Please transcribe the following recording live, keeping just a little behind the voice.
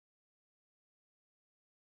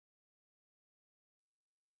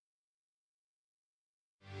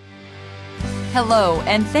Hello,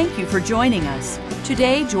 and thank you for joining us.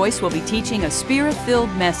 Today, Joyce will be teaching a Spirit-filled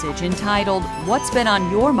message entitled, What's Been on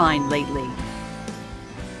Your Mind Lately?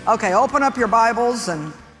 Okay, open up your Bibles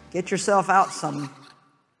and get yourself out some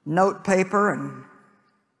note paper and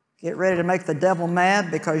get ready to make the devil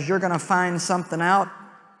mad, because you're going to find something out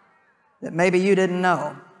that maybe you didn't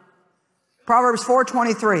know. Proverbs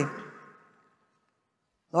 4:23.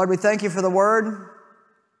 Lord, we thank you for the Word.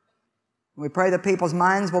 We pray that people's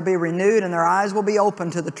minds will be renewed and their eyes will be open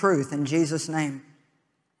to the truth in Jesus' name.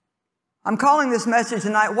 I'm calling this message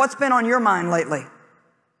tonight, What's Been on Your Mind Lately?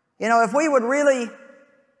 You know, if we would really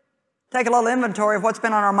take a little inventory of what's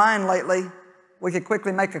been on our mind lately, we could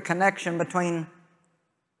quickly make a connection between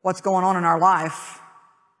what's going on in our life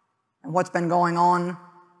and what's been going on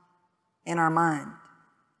in our mind.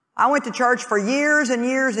 I went to church for years and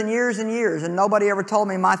years and years and years, and nobody ever told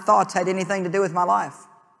me my thoughts had anything to do with my life.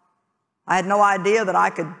 I had no idea that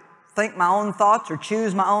I could think my own thoughts or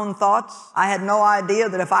choose my own thoughts. I had no idea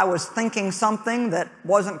that if I was thinking something that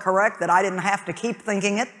wasn't correct, that I didn't have to keep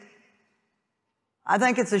thinking it. I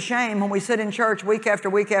think it's a shame when we sit in church week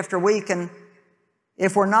after week after week, and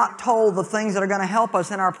if we're not told the things that are going to help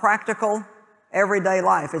us in our practical, everyday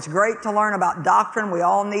life. It's great to learn about doctrine. We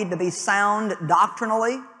all need to be sound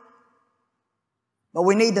doctrinally, but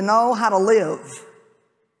we need to know how to live.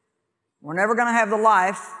 We're never going to have the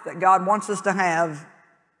life that God wants us to have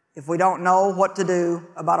if we don't know what to do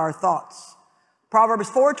about our thoughts. Proverbs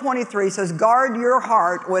 4:23 says, guard your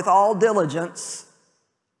heart with all diligence,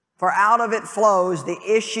 for out of it flows the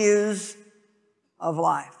issues of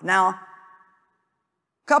life. Now,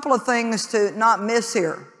 a couple of things to not miss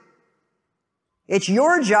here. It's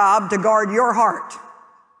your job to guard your heart.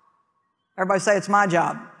 Everybody say, it's my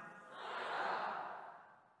job.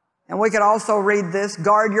 And we could also read this,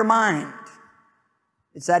 guard your mind.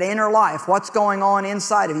 It's that inner life, what's going on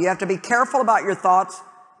inside of you. You have to be careful about your thoughts.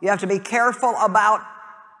 You have to be careful about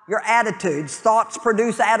your attitudes. Thoughts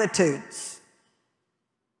produce attitudes.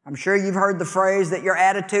 I'm sure you've heard the phrase that your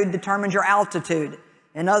attitude determines your altitude.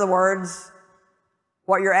 In other words,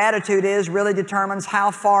 what your attitude is really determines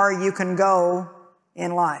how far you can go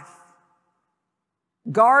in life.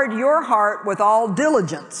 Guard your heart with all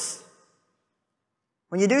diligence.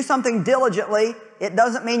 When you do something diligently, it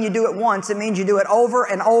doesn't mean you do it once. It means you do it over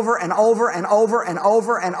and over and over and over and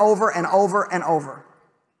over and over and over and over.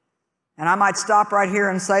 And I might stop right here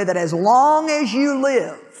and say that as long as you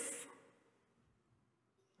live,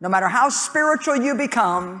 no matter how spiritual you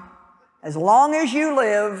become, as long as you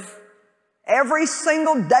live, every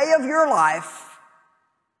single day of your life,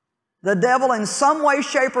 the devil in some way,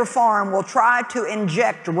 shape, or form will try to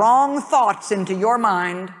inject wrong thoughts into your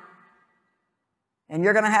mind. And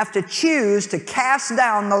you're going to have to choose to cast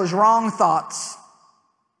down those wrong thoughts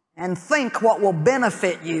and think what will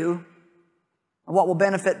benefit you and what will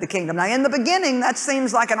benefit the kingdom. Now, in the beginning, that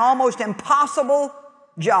seems like an almost impossible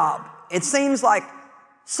job. It seems like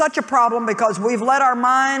such a problem because we've let our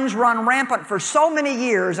minds run rampant for so many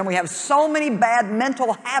years and we have so many bad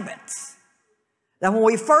mental habits that when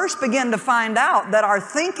we first begin to find out that our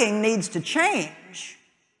thinking needs to change,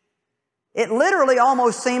 it literally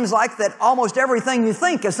almost seems like that almost everything you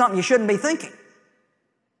think is something you shouldn't be thinking.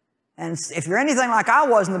 And if you're anything like I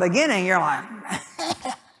was in the beginning, you're like,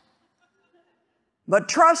 But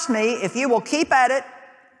trust me, if you will keep at it,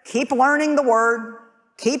 keep learning the Word,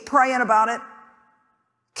 keep praying about it,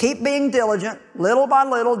 keep being diligent, little by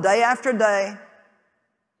little, day after day,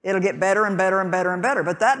 it'll get better and better and better and better.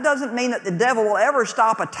 But that doesn't mean that the devil will ever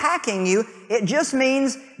stop attacking you. It just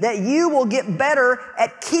means that you will get better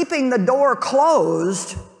at keeping the door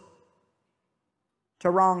closed to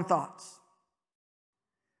wrong thoughts.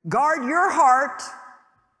 Guard your heart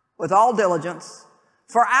with all diligence,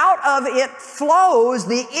 for out of it flows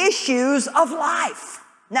the issues of life.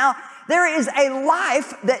 Now, there is a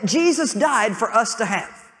life that Jesus died for us to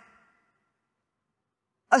have.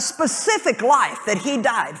 A specific life that He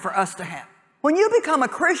died for us to have. When you become a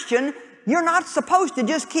Christian, you're not supposed to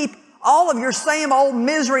just keep all of your same old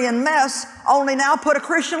misery and mess, only now put a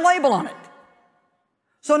Christian label on it.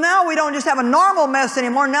 So now we don't just have a normal mess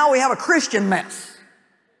anymore, now we have a Christian mess.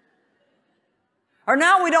 Or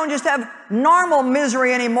now we don't just have normal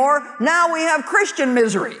misery anymore, now we have Christian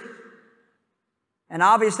misery. And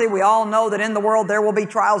obviously we all know that in the world there will be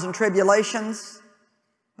trials and tribulations.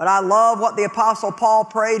 But I love what the Apostle Paul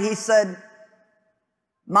prayed. He said,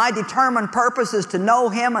 My determined purpose is to know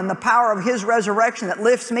Him and the power of His resurrection that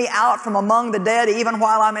lifts me out from among the dead even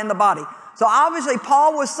while I'm in the body. So obviously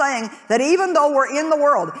Paul was saying that even though we're in the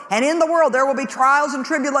world, and in the world there will be trials and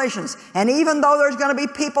tribulations, and even though there's going to be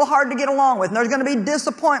people hard to get along with, and there's going to be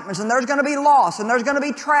disappointments, and there's going to be loss, and there's going to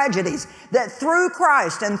be tragedies, that through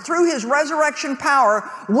Christ and through His resurrection power,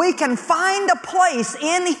 we can find a place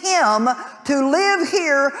in Him to live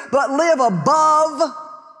here, but live above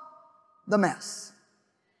the mess.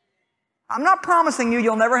 I'm not promising you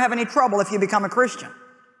you'll never have any trouble if you become a Christian.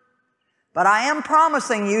 But I am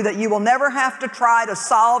promising you that you will never have to try to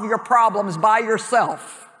solve your problems by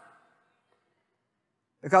yourself.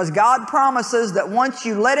 Because God promises that once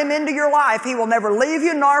you let Him into your life, He will never leave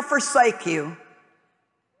you nor forsake you.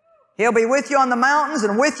 He'll be with you on the mountains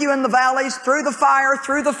and with you in the valleys, through the fire,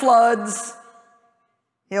 through the floods.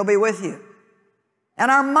 He'll be with you. And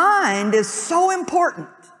our mind is so important.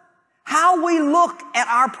 How we look at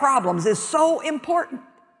our problems is so important.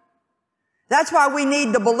 That's why we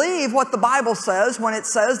need to believe what the Bible says when it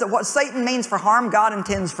says that what Satan means for harm, God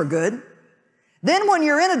intends for good. Then when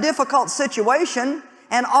you're in a difficult situation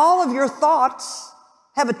and all of your thoughts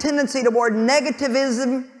have a tendency toward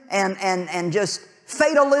negativism and just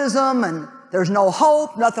fatalism and there's no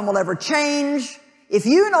hope, nothing will ever change. If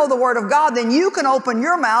you know the Word of God, then you can open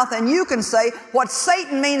your mouth and you can say, what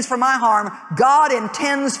Satan means for my harm, God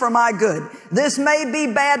intends for my good. This may be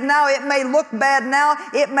bad now, it may look bad now,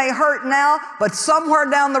 it may hurt now, but somewhere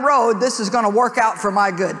down the road, this is going to work out for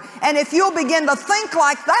my good. And if you'll begin to think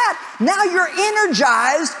like that, now you're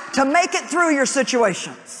energized to make it through your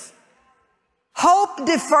situations. Hope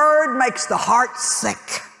deferred makes the heart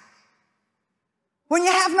sick. When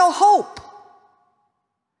you have no hope,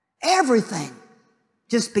 everything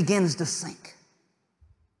just begins to sink.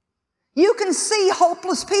 You can see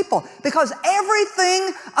hopeless people because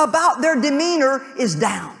everything about their demeanor is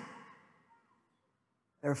down.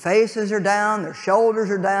 Their faces are down, their shoulders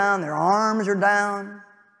are down, their arms are down,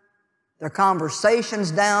 their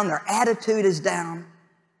conversation's down, their attitude is down.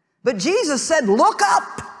 But Jesus said, look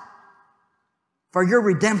up, for your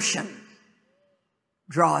redemption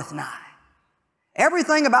draweth nigh.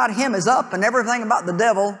 Everything about Him is up and everything about the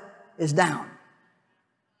devil is down.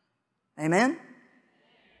 Amen?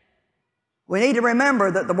 We need to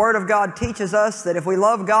remember that the Word of God teaches us that if we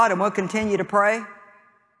love God and we'll continue to pray,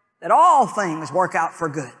 that all things work out for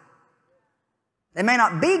good. They may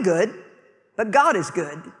not be good, but God is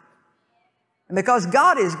good. And because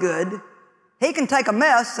God is good, He can take a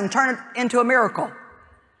mess and turn it into a miracle.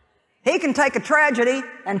 He can take a tragedy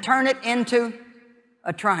and turn it into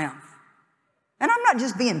a triumph. And I'm not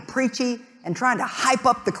just being preachy and trying to hype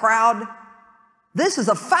up the crowd. This is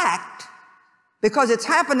a fact because it's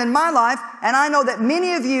happened in my life, and I know that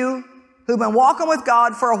many of you who've been walking with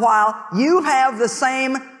God for a while, you have the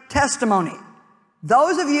same testimony.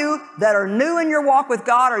 Those of you that are new in your walk with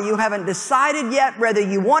God, or you haven't decided yet whether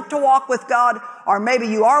you want to walk with God, or maybe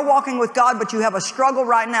you are walking with God but you have a struggle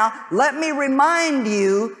right now, let me remind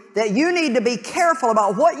you that you need to be careful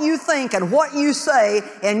about what you think and what you say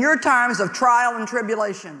in your times of trial and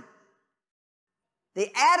tribulation. The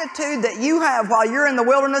attitude that you have while you're in the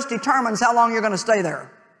wilderness determines how long you're going to stay there.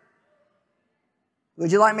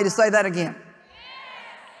 Would you like me to say that again?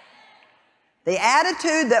 The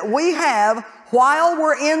attitude that we have while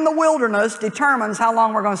we're in the wilderness determines how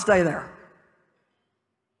long we're going to stay there.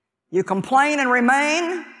 You complain and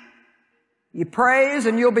remain, you praise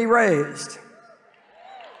and you'll be raised.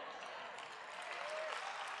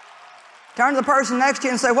 Turn to the person next to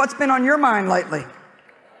you and say, what's been on your mind lately?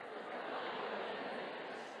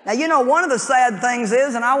 Now, you know, one of the sad things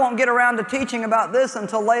is, and I won't get around to teaching about this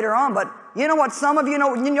until later on, but you know what some of you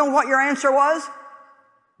know what your answer was?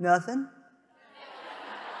 Nothing.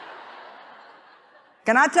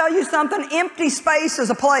 Can I tell you something? Empty space is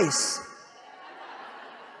a place.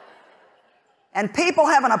 And people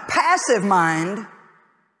having a passive mind,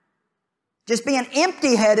 just being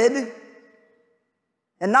empty-headed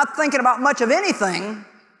and not thinking about much of anything,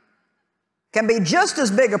 can be just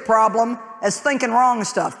as big a problem as thinking wrong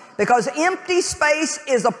stuff. Because empty space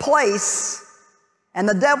is a place, and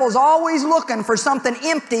the devil's always looking for something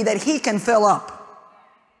empty that he can fill up.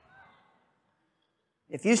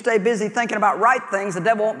 If you stay busy thinking about right things, the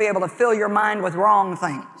devil won't be able to fill your mind with wrong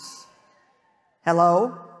things.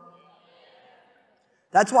 Hello?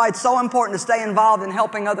 That's why it's so important to stay involved in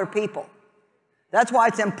helping other people. That's why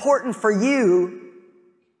it's important for you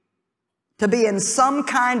to be in some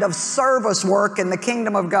kind of service work in the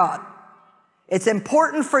kingdom of God. It's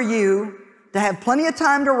important for you to have plenty of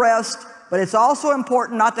time to rest, but it's also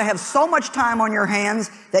important not to have so much time on your hands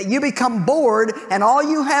that you become bored and all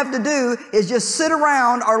you have to do is just sit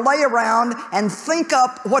around or lay around and think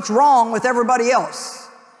up what's wrong with everybody else.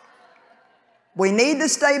 We need to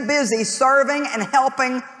stay busy serving and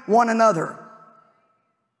helping one another.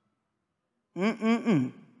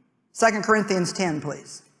 2 Corinthians 10,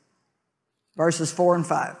 please. Verses 4 and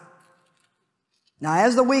 5. Now,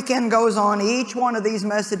 as the weekend goes on, each one of these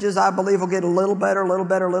messages, I believe, will get a little better, a little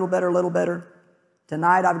better, a little better, a little better.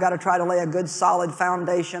 Tonight, I've got to try to lay a good, solid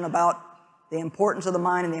foundation about the importance of the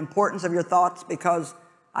mind and the importance of your thoughts, because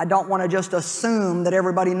I don't want to just assume that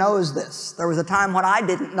everybody knows this. There was a time when I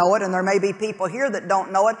didn't know it, and there may be people here that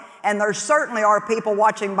don't know it, and there certainly are people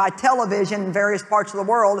watching by television in various parts of the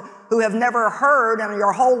world who have never heard in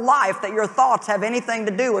your whole life that your thoughts have anything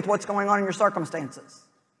to do with what's going on in your circumstances.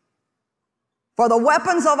 For the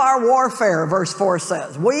weapons of our warfare, verse 4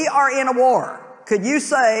 says, we are in a war. Could you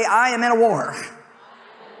say, I am in a war?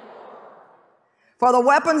 For the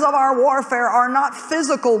weapons of our warfare are not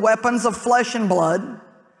physical weapons of flesh and blood.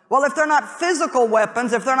 Well, if they're not physical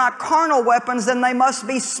weapons, if they're not carnal weapons, then they must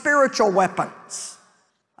be spiritual weapons.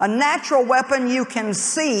 A natural weapon you can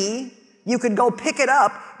see, you could go pick it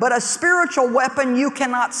up, but a spiritual weapon you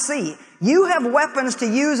cannot see. You have weapons to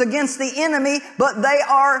use against the enemy, but they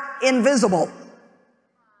are invisible.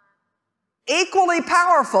 Equally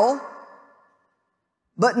powerful,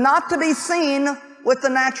 but not to be seen with the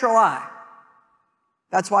natural eye.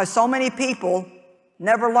 That's why so many people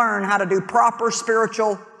never learn how to do proper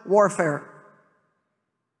spiritual warfare.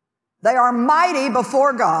 They are mighty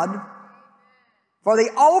before God for the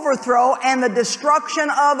overthrow and the destruction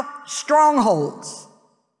of strongholds.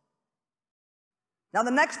 Now,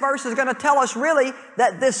 the next verse is going to tell us really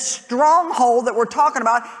that this stronghold that we're talking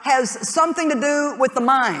about has something to do with the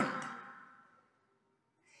mind.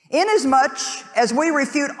 Inasmuch as we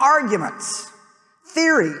refute arguments,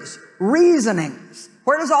 theories, reasonings,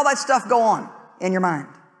 where does all that stuff go on in your mind?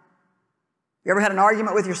 You ever had an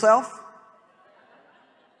argument with yourself?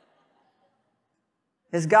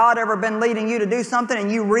 Has God ever been leading you to do something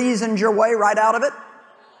and you reasoned your way right out of it?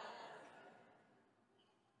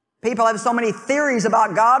 People have so many theories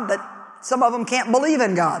about God that some of them can't believe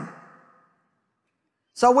in God.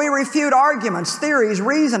 So we refute arguments, theories,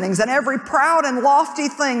 reasonings, and every proud and lofty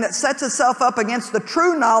thing that sets itself up against the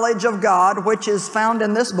true knowledge of God, which is found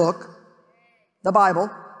in this book, the Bible.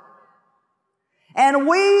 And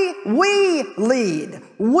we lead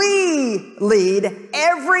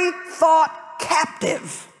every thought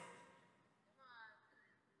captive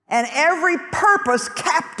and every purpose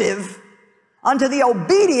captive unto the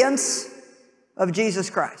obedience of Jesus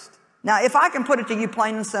Christ. Now, if I can put it to you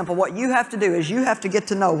plain and simple, what you have to do is you have to get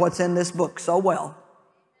to know what's in this book so well.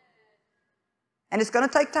 And it's going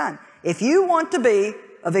to take time. If you want to be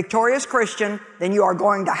a victorious Christian, then you are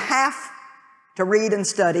going to have to read and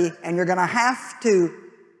study, and you're going to have to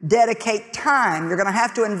dedicate time. You're going to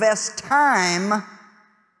have to invest time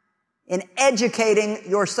in educating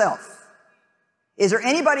yourself. Is there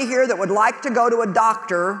anybody here that would like to go to a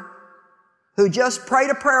doctor who just prayed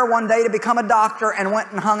a prayer one day to become a doctor and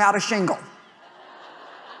went and hung out a shingle?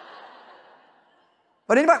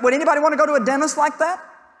 Would anybody want to go to a dentist like that?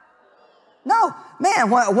 No. Man,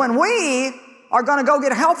 when we are going to go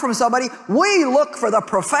get help from somebody, we look for the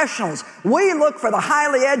professionals. We look for the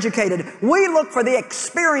highly educated. We look for the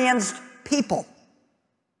experienced people.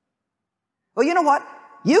 Well, you know what?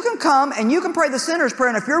 You can come and you can pray the sinner's prayer,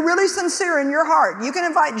 and if you're really sincere in your heart, you can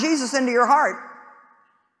invite Jesus into your heart.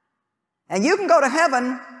 And you can go to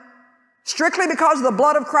heaven strictly because of the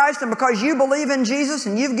blood of Christ and because you believe in Jesus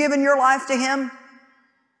and you've given your life to Him.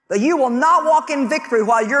 But you will not walk in victory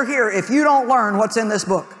while you're here if you don't learn what's in this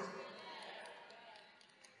book.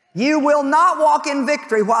 You will not walk in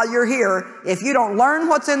victory while you're here if you don't learn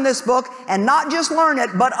what's in this book, and not just learn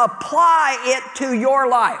it, but apply it to your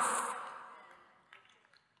life.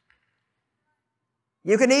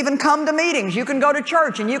 You can even come to meetings. You can go to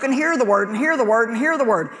church and you can hear the Word and hear the Word and hear the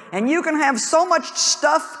Word. And you can have so much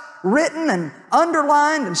stuff written and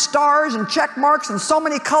underlined and stars and check marks and so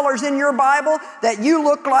many colors in your Bible that you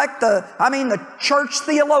look like the church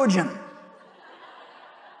theologian.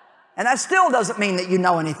 And that still doesn't mean that you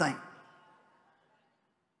know anything.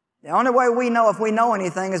 The only way we know if we know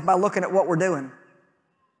anything is by looking at what we're doing.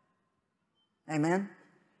 Amen?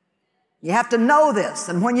 You have to know this.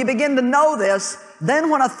 And when you begin to know this,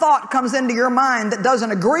 then when a thought comes into your mind that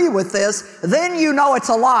doesn't agree with this, then you know it's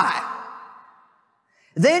a lie.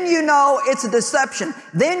 Then you know it's a deception.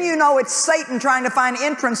 Then you know it's Satan trying to find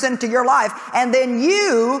entrance into your life. And then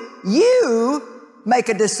you make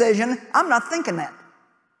a decision, I'm not thinking that.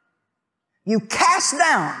 You cast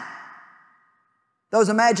down those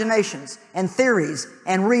imaginations and theories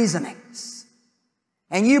and reasonings.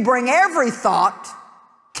 And you bring every thought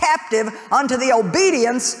captive unto the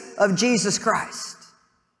obedience of Jesus Christ.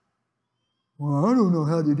 Well, I don't know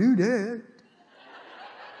how to do that.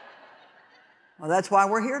 Well, that's why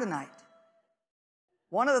we're here tonight.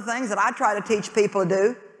 One of the things that I try to teach people to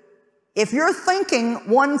do, if you're thinking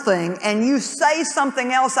one thing and you say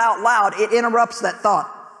something else out loud, it interrupts that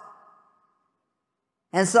thought.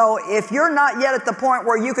 And so if you're not yet at the point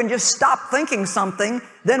where you can just stop thinking something,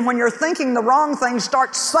 then when you're thinking the wrong thing,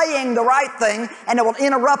 start saying the right thing, and it will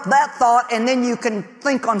interrupt that thought, and then you can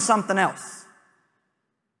think on something else.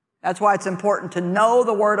 That's why it's important to know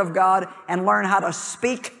the Word of God and learn how to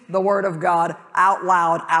speak the Word of God out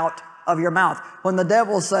loud out of your mouth. When the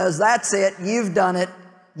devil says, that's it, you've done it,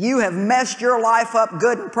 you have messed your life up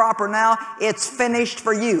good and proper now, it's finished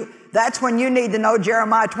for you. That's when you need to know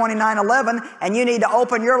Jeremiah 29:11, and you need to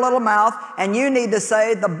open your little mouth and you need to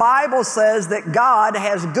say, the Bible says that God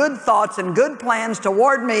has good thoughts and good plans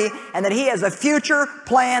toward me, and that He has a future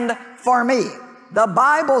planned for me. The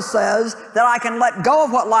Bible says that I can let go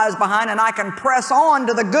of what lies behind and I can press on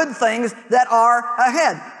to the good things that are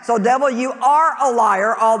ahead. So devil, you are a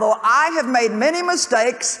liar. Although I have made many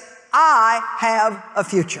mistakes, I have a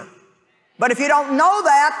future. But if you don't know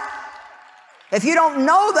that,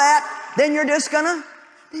 then you're just gonna...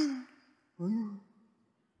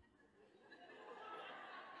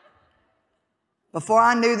 Before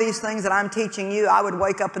I knew these things that I'm teaching you, I would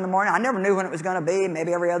wake up in the morning. I never knew when it was going to be,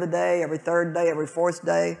 maybe every other day, every third day, every fourth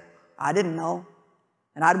day. I didn't know.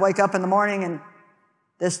 And I'd wake up in the morning and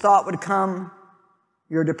this thought would come,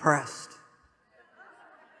 you're depressed.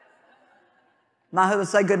 My husband would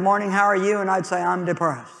say, good morning, how are you? And I'd say, I'm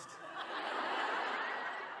depressed.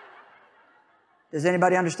 Does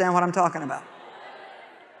anybody understand what I'm talking about?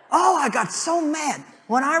 Oh, I got so mad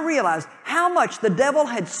when I realized how much the devil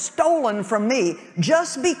had stolen from me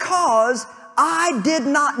just because I did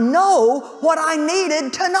not know what I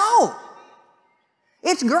needed to know.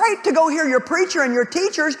 It's great to go hear your preacher and your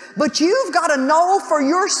teachers, but you've got to know for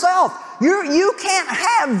yourself. You can't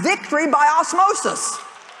have victory by osmosis.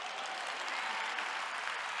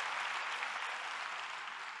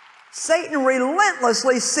 Satan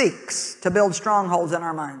relentlessly seeks to build strongholds in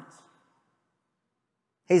our minds.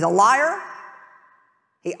 He's a liar.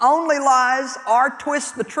 He only lies or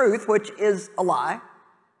twists the truth, which is a lie.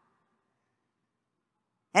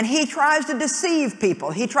 And he tries to deceive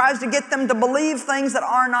people. He tries to get them to believe things that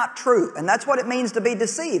are not true. And that's what it means to be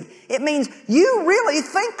deceived. It means you really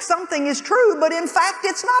think something is true, but in fact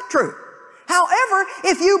it's not true. However,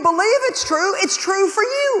 if you believe it's true for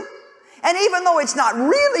you. And even though it's not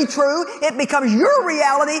really true, it becomes your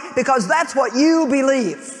reality because that's what you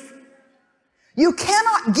believe. You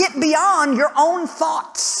cannot get beyond your own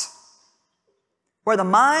thoughts. Where the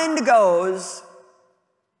mind goes,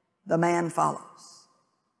 the man follows.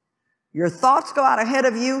 Your thoughts go out ahead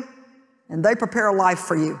of you, and they prepare a life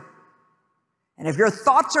for you. And if your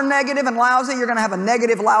thoughts are negative and lousy, you're going to have a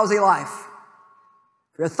negative, lousy life.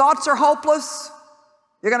 If your thoughts are hopeless,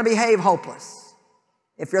 you're going to behave hopeless.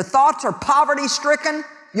 If your thoughts are poverty-stricken,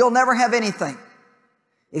 you'll never have anything.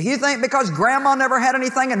 If you think because grandma never had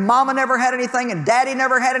anything and mama never had anything and daddy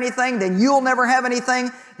never had anything, then you'll never have anything,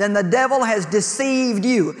 then the devil has deceived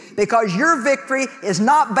you because your victory is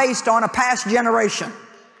not based on a past generation.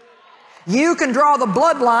 You can draw the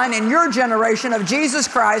bloodline in your generation of Jesus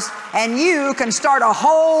Christ and you can start a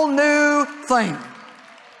whole new thing.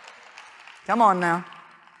 Come on now.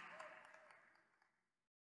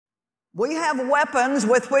 We have weapons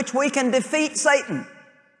with which we can defeat Satan.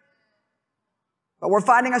 But we're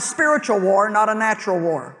fighting a spiritual war, not a natural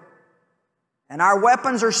war. And our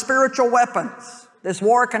weapons are spiritual weapons. This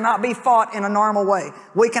war cannot be fought in a normal way.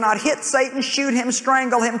 We cannot hit Satan, shoot him,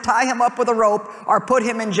 strangle him, tie him up with a rope, or put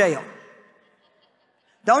him in jail.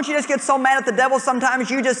 Don't you just get so mad at the devil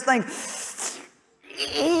sometimes you just think,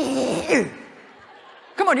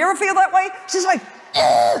 come on, you ever feel that way? It's just like,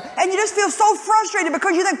 and you just feel so frustrated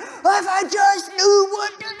because you think, if I just knew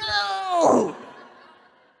what to do.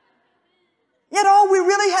 Yet all we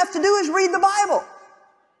really have to do is read the Bible.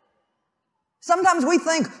 Sometimes we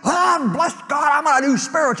think, bless God, I'm going to do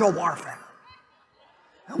spiritual warfare.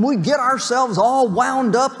 And we get ourselves all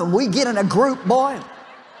wound up and we get in a group, boy.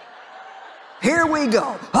 Here we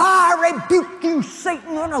go. I rebuke you,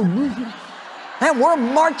 Satan. And we're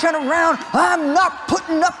marching around. I'm not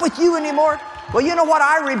putting up with you anymore. Well, you know what?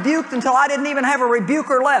 I rebuked until I didn't even have a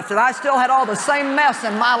rebuker left, and I still had all the same mess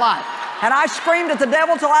in my life. And I screamed at the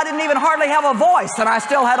devil till I didn't even hardly have a voice, and I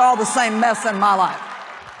still had all the same mess in my life.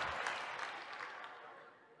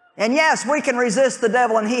 And yes, we can resist the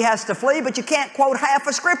devil and he has to flee, but you can't quote half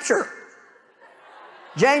a scripture.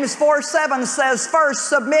 James 4:7 says, first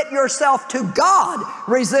submit yourself to God,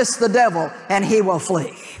 resist the devil, and he will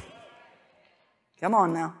flee. Come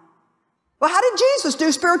on now. Well, how did Jesus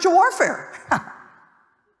do spiritual warfare?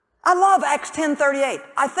 I love Acts 10:38.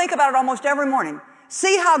 I think about it almost every morning.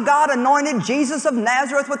 See how God anointed Jesus of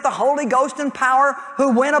Nazareth with the Holy Ghost and power,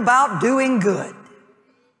 who went about doing good.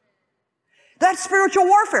 That's spiritual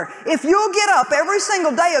warfare. If you'll get up every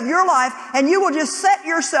single day of your life and you will just set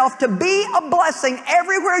yourself to be a blessing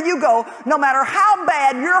everywhere you go, no matter how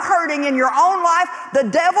bad you're hurting in your own life, the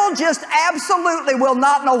devil just absolutely will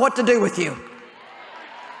not know what to do with you.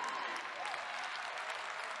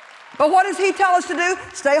 But what does he tell us to do?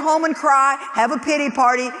 Stay home and cry, have a pity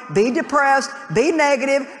party, be depressed, be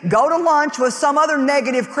negative, go to lunch with some other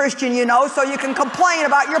negative Christian you know so you can complain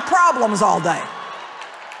about your problems all day.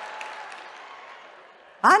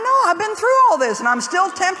 I know, I've been through all this and I'm still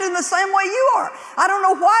tempted in the same way you are. I don't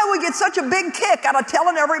know why we get such a big kick out of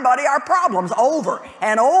telling everybody our problems over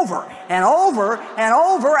and over and over and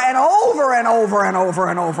over and over and over and over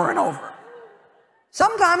and over and over.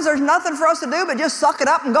 Sometimes there's nothing for us to do but just suck it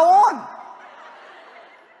up and go on.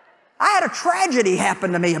 I had a tragedy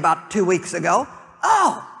happen to me about 2 weeks ago.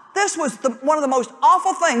 Oh, this was one of the most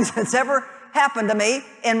awful things that's ever happened to me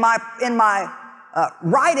in my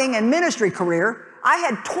writing and ministry career. I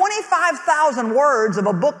had 25,000 words of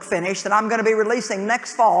a book finished that I'm going to be releasing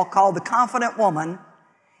next fall called The Confident Woman.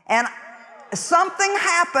 And something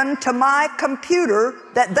happened to my computer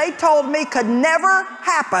that they told me could never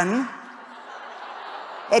happen.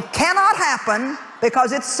 It cannot happen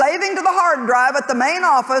because it's saving to the hard drive at the main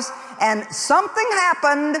office, and something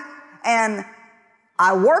happened, and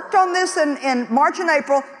I worked on this in March and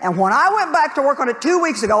April, and when I went back to work on it 2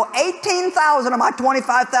 weeks ago, 18,000 of my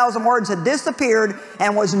 25,000 words had disappeared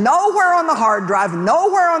and was nowhere on the hard drive,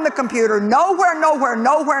 nowhere on the computer, nowhere.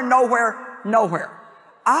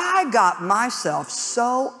 I got myself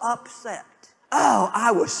so upset. Oh,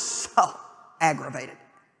 I was so aggravated,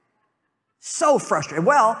 so frustrated.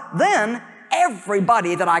 Well, then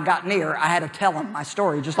everybody that I got near, I had to tell them my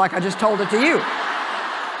story, just like I just told it to you.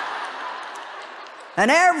 And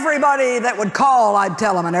everybody that would call, I'd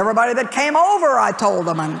tell them. And everybody that came over, I told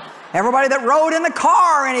them. And everybody that rode in the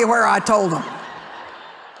car anywhere, I told them.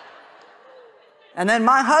 And then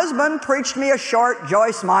my husband preached me a short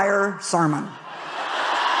Joyce Meyer sermon.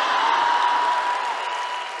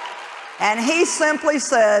 And he simply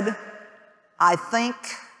said, I think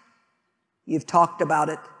you've talked about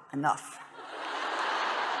it enough.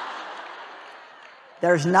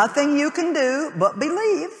 There's nothing you can do but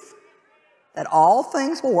believe that all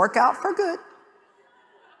things will work out for good,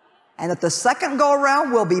 and that the second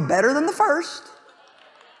go-around will be better than the first,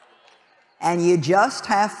 and you just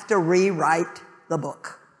have to rewrite the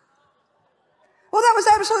book. Well, that was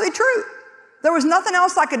absolutely true. There was nothing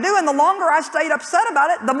else I could do, and the longer I stayed upset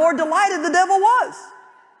about it, the more delighted the devil was.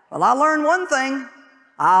 Well, I learned one thing.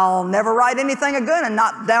 I'll never write anything again and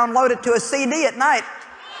not download it to a CD at night.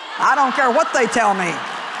 I don't care what they tell me.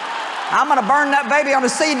 I'm going to burn that baby on a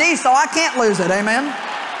CD so I can't lose it, amen?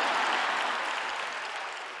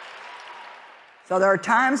 So there are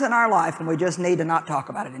times in our life when we just need to not talk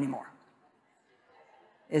about it anymore.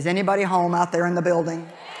 Is anybody home out there in the building?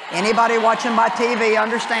 Anybody watching by TV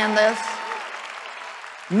understand this?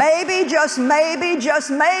 Maybe, just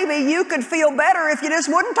maybe, you could feel better if you just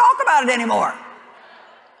wouldn't talk about it anymore.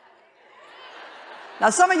 Now,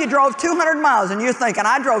 some of you drove 200 miles and you're thinking,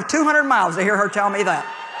 I drove 200 miles to hear her tell me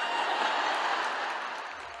that.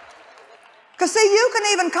 Because see, you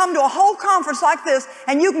can even come to a whole conference like this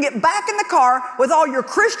and you can get back in the car with all your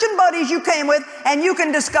Christian buddies you came with and you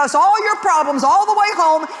can discuss all your problems all the way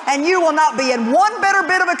home, and you will not be in one better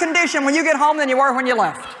bit of a condition when you get home than you were when you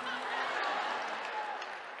left.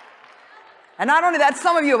 And not only that,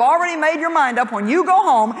 some of you have already made your mind up when you go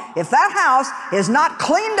home, if that house is not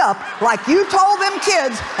cleaned up like you told them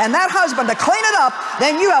kids and that husband to clean it up,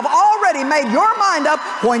 then you have already made your mind up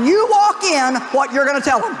when you walk in what you're going to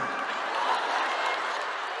tell them.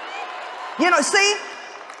 You know, see,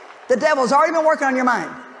 the devil's already been working on your mind.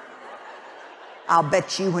 I'll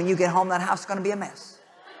bet you when you get home that house is going to be a mess.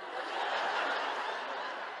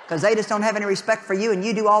 Because they just don't have any respect for you and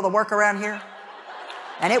you do all the work around here.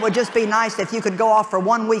 And it would just be nice if you could go off for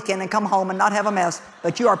one weekend and come home and not have a mess,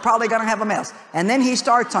 but you are probably going to have a mess. And then he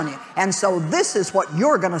starts on you. And so this is what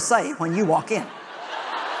you're going to say when you walk in.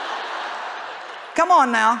 Come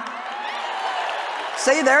on now.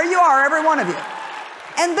 See, there you are, every one of you.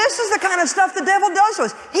 And this is the kind of stuff the devil does to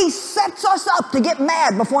us. He sets us up to get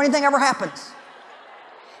mad before anything ever happens.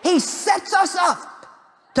 He sets us up.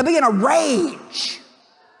 to be in a rage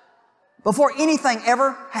before anything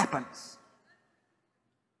ever happens.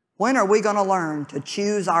 When are we going to learn to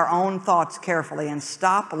choose our own thoughts carefully and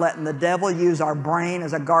stop letting the devil use our brain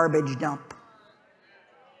as a garbage dump?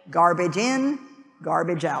 Garbage in,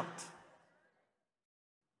 garbage out.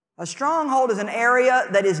 A stronghold is an area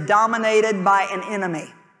that is dominated by an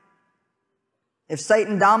enemy. If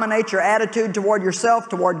Satan dominates your attitude toward yourself,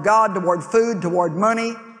 toward God, toward food, toward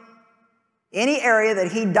money, any area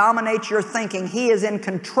that he dominates your thinking, he is in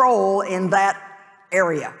control in that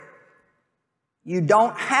area. You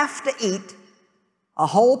don't have to eat a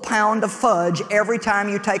whole pound of fudge every time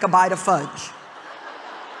you take a bite of fudge.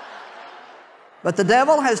 But the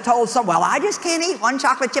devil has told some, well, I just can't eat one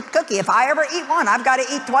chocolate chip cookie. If I ever eat one, I've got to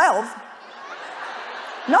eat 12.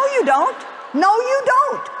 No, you don't. No, you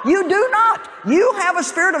don't. You do not. You have a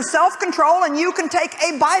spirit of self-control, and you can take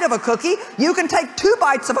a bite of a cookie. You can take 2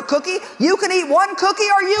 bites of a cookie. You can eat 1 cookie,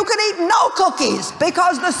 or you can eat no cookies,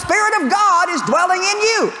 because the Spirit of God is dwelling in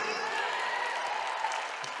you.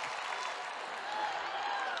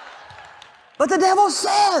 But the devil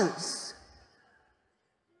says,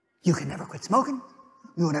 you can never quit smoking.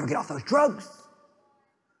 You will never get off those drugs.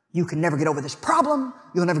 You can never get over this problem.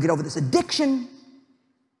 You'll never get over this addiction.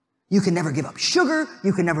 You can never give up sugar.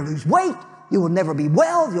 You can never lose weight. You will never be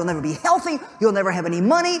well. You'll never be healthy. You'll never have any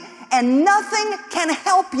money. And nothing can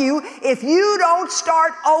help you if you don't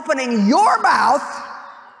start opening your mouth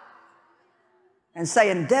and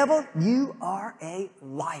saying, devil, you are a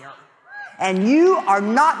liar. And you are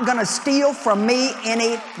not going to steal from me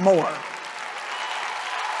anymore.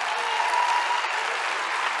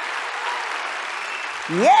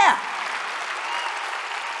 Yeah.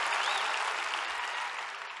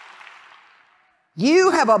 You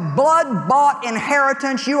have a blood-bought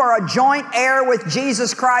inheritance. You are a joint heir with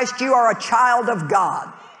Jesus Christ. You are a child of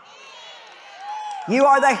God. You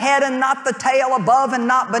are the head and not the tail, above and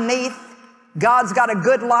not beneath. God's got a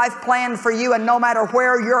good life plan for you, and no matter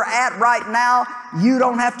where you're at right now, you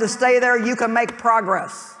don't have to stay there. You can make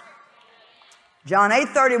progress. John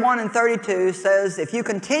 8:31 and 32 says, if you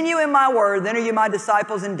continue in my word, then are you my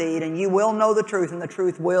disciples indeed, and you will know the truth, and the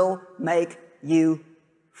truth will make you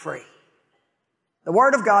free. The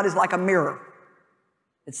Word of God is like a mirror.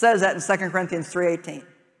 It says that in 2 Corinthians 3:18.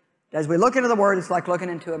 As we look into the Word, it's like looking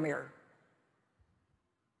into a mirror.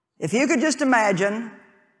 If you could just imagine,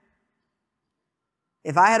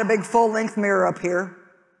 if I had a big full-length mirror up here,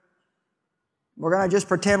 we're going to just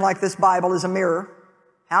pretend like this Bible is a mirror.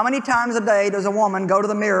 How many times a day does a woman go to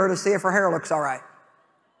the mirror to see if her hair looks all right?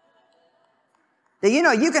 Do you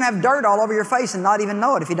know you can have dirt all over your face and not even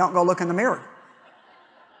know it if you don't go look in the mirror?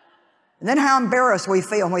 And then how embarrassed we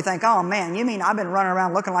feel when we think, oh man, you mean I've been running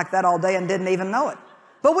around looking like that all day and didn't even know it?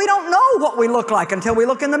 But we don't know what we look like until we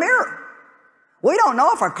look in the mirror. We don't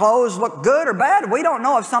know if our clothes look good or bad. We don't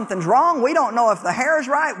know if something's wrong. We don't know if the hair's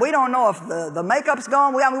right. We don't know if the makeup's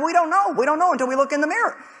gone. We don't know. We don't know until we look in the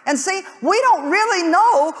mirror. And see, we don't really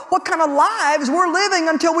know what kind of lives we're living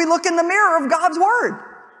until we look in the mirror of God's Word.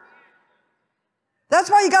 That's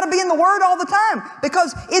why you got to be in the Word all the time,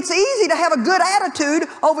 because it's easy to have a good attitude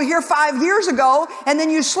over here 5 years ago, and then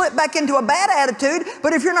you slip back into a bad attitude.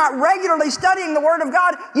 But if you're not regularly studying the Word of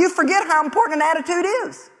God, you forget how important an attitude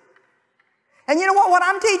is. And you know what? What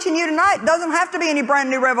I'm teaching you tonight doesn't have to be any brand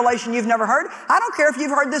new revelation you've never heard. I don't care if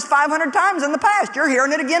you've heard this 500 times in the past. You're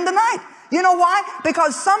hearing it again tonight. You know why?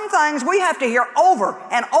 Because some things we have to hear over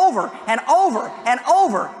and over and over and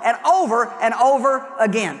over and over and over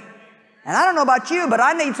again. And I don't know about you, but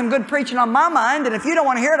I need some good preaching on my mind, and if you don't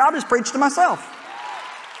want to hear it, I'll just preach to myself.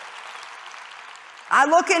 I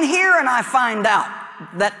look in here and I find out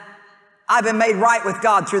that I've been made right with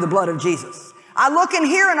God through the blood of Jesus. I look in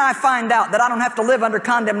here and I find out that I don't have to live under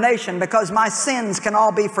condemnation because my sins can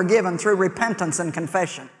all be forgiven through repentance and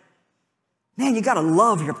confession. Man, you got to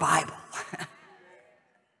love your Bible.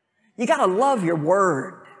 You got to love your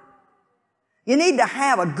Word. You need to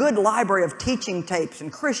have a good library of teaching tapes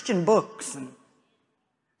and Christian books and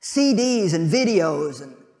CDs and videos,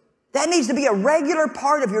 and that needs to be a regular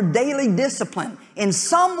part of your daily discipline. In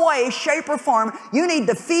some way, shape, or form, you need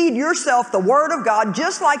to feed yourself the Word of God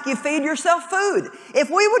just like you feed yourself food.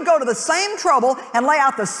 If we would go to the same trouble and lay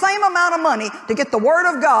out the same amount of money to get the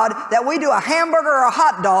Word of God that we do a hamburger or a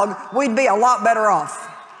hot dog, we'd be a lot better off.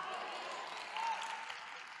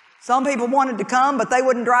 Some people wanted to come, but they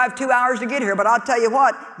wouldn't drive 2 hours to get here. But I'll tell you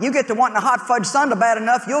what, you get to wanting a hot fudge sundae bad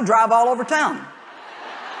enough, you'll drive all over town.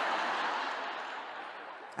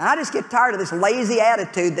 And I just get tired of this lazy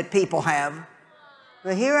attitude that people have.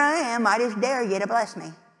 Well, here I am. I just dare you to bless me.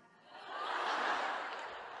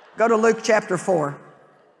 Go to Luke chapter 4.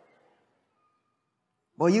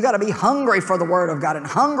 Well, you got to be hungry for the Word of God and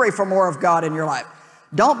hungry for more of God in your life.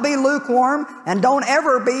 Don't be lukewarm, and don't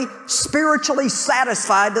ever be spiritually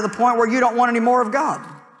satisfied to the point where you don't want any more of God.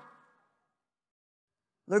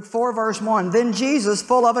 Luke 4, verse 1, Then Jesus,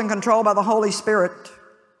 full of and controlled by the Holy Spirit,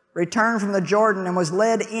 returned from the Jordan and was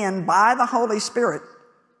led in by the Holy Spirit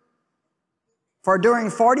for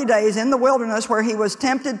during 40 days in the wilderness, where he was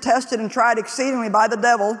tempted, tested, and tried exceedingly by the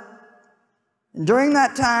devil. And during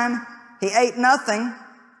that time, he ate nothing.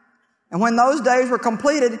 And when those days were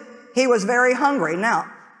completed, he was very hungry.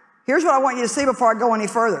 Now, here's what I want you to see before I go any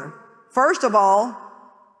further. First of all,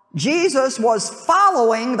 Jesus was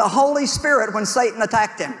following the Holy Spirit when Satan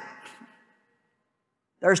attacked him.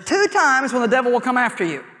 There's 2 times when the devil will come after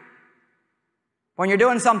you. When you're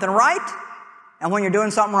doing something right and when you're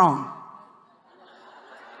doing something wrong.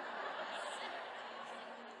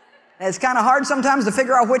 And it's kind of hard sometimes to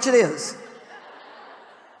figure out which it is.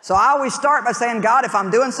 So I always start by saying, God, if I'm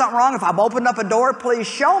doing something wrong, if I've opened up a door, please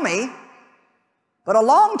show me. But a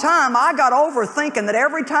long time I got over thinking that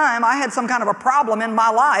every time I had some kind of a problem in my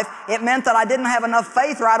life, it meant that I didn't have enough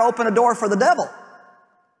faith or I'd open a door for the devil.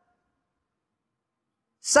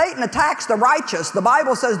 Satan attacks the righteous. The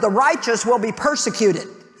Bible says the righteous will be persecuted.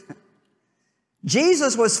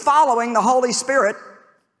 Jesus was following the Holy Spirit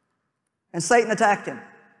and Satan attacked him.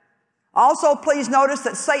 Also, please notice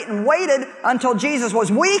that Satan waited until Jesus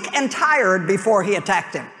was weak and tired before he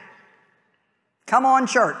attacked him. Come on,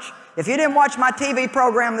 church. If you didn't watch my TV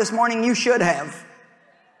program this morning, you should have.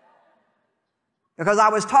 Because I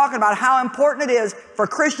was talking about how important it is for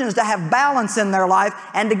Christians to have balance in their life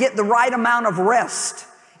and to get the right amount of rest.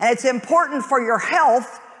 And it's important for your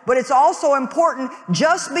health, but it's also important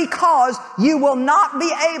just because you will not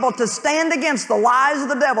be able to stand against the lies of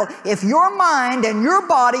the devil if your mind and your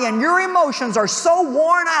body and your emotions are so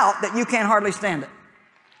worn out that you can't hardly stand it.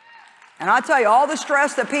 And I tell you, all the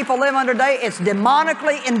stress that people live under today, it's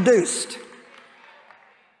demonically induced.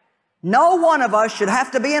 No one of us should have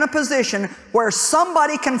to be in a position where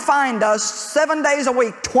somebody can find us 7 days a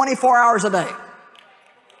week, 24 hours a day.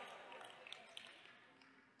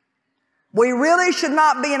 We really should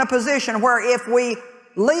not be in a position where if we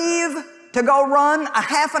leave to go run a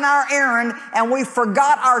half-an-hour errand and we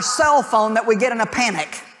forgot our cell phone that we get in a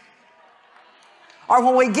panic. Or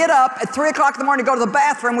when we get up at 3 o'clock in the morning to go to the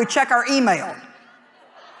bathroom, we check our email.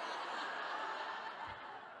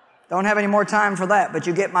 Don't have any more time for that, but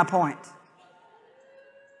you get my point.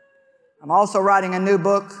 I'm also writing a new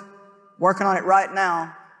book, working on it right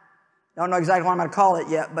now. Don't know exactly what I'm going to call it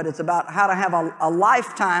yet, but it's about how to have a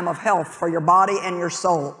lifetime of health for your body and your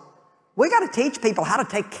soul. We got to teach people how to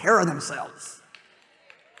take care of themselves.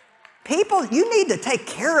 People, you need to take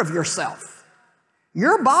care of yourself.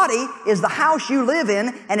 Your body is the house you live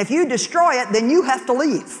in, and if you destroy it, then you have to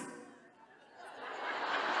leave.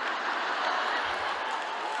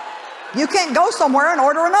 You can't go somewhere and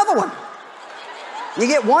order another one. You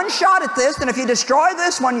get one shot at this, and if you destroy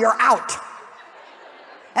this one, you're out.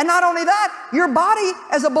 And not only that, your body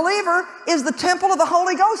as a believer is the temple of the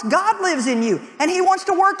Holy Ghost. God lives in you, and He wants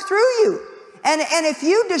to work through you. And if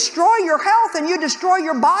you destroy your health and you destroy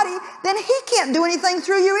your body, then He can't do anything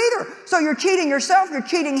through you either. So you're cheating yourself, you're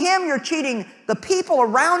cheating Him, you're cheating the people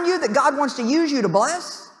around you that God wants to use you to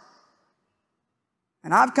bless.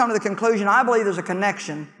 And I've come to the conclusion, I believe there's a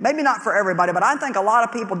connection. Maybe not for everybody, but I think a lot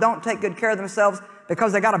of people don't take good care of themselves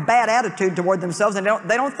because they got a bad attitude toward themselves and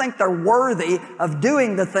they don't think they're worthy of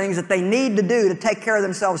doing the things that they need to do to take care of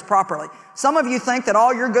themselves properly. Some of you think that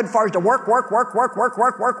all you're good for is to work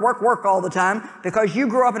all the time because you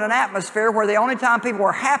grew up in an atmosphere where the only time people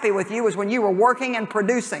were happy with you was when you were working and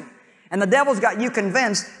producing. And the devil's got you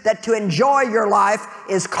convinced that to enjoy your life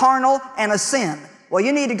is carnal and a sin. Well,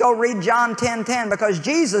 you need to go read John 10:10 because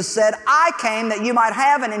Jesus said, I came that you might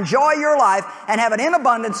have and enjoy your life and have it in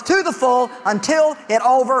abundance to the full until it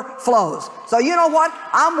overflows. So you know what?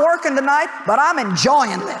 I'm working tonight, but I'm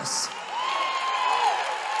enjoying this.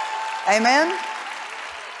 Amen?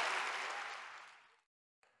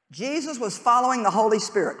 Jesus was following the Holy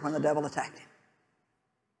Spirit when the devil attacked him.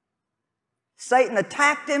 Satan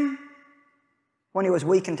attacked him when he was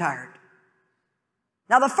weak and tired.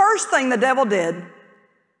 Now, the first thing the devil did,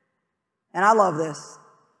 and I love this,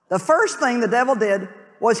 the first thing the devil did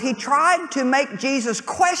was he tried to make Jesus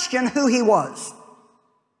question who He was.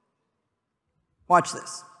 Watch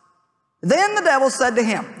this. Then the devil said to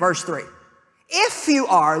him, verse 3, if you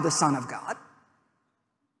are the Son of God.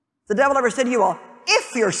 The devil ever said to you, well,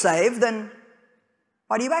 if you're saved, then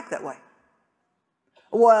why do you act that way?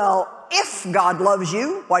 Well, if God loves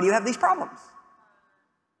you, why do you have these problems?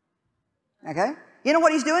 Okay? You know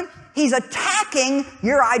what he's doing? He's attacking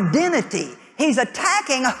your identity. He's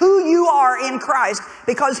attacking who you are in Christ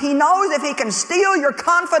because he knows if he can steal your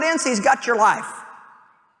confidence, he's got your life.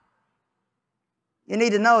 You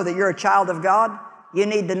need to know that you're a child of God. You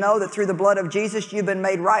need to know that through the blood of Jesus, you've been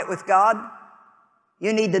made right with God.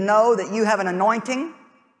 You need to know that you have an anointing.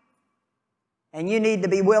 And you need to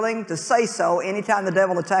be willing to say so anytime the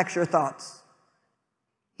devil attacks your thoughts.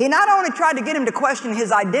 He not only tried to get him to question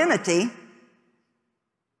his identity,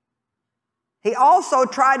 he also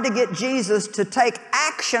tried to get Jesus to take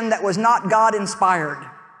action that was not God-inspired.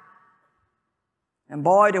 And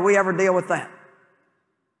boy, did we ever deal with that.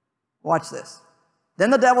 Watch this.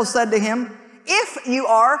 Then the devil said to him, if you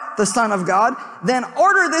are the Son of God, then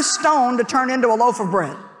order this stone to turn into a loaf of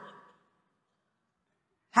bread.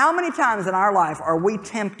 How many times in our life are we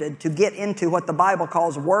tempted to get into what the Bible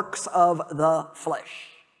calls works of the flesh?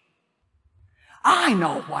 I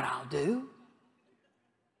know what I'll do.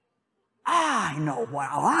 I know what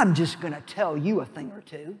I'm just going to tell you a thing or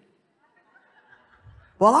two.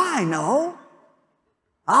 Well, I know.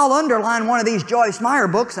 I'll underline one of these Joyce Meyer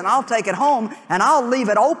books and I'll take it home and I'll leave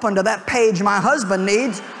it open to that page my husband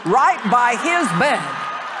needs right by his bed.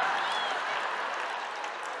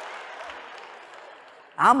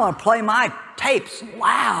 I'm going to play my tapes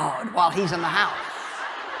loud while he's in the house.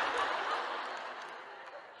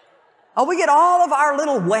 Oh, we get all of our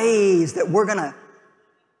little ways that we're going to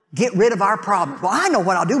get rid of our problems. Well, I know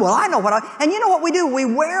what I'll do. Well, I know what I'll... And you know what we do? We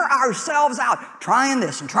wear ourselves out trying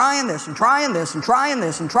this and trying this and trying this and trying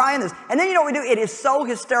this and trying this. And then you know what we do? It is so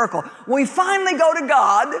hysterical. We finally go to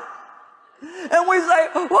God and we say,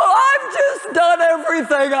 well, I've just done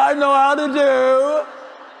everything I know how to do.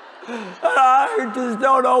 And I just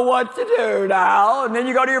don't know what to do now. And then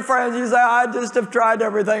you go to your friends and you say, I just have tried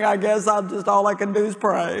everything. I guess all I can do is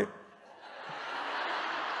pray.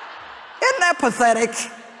 Isn't that pathetic?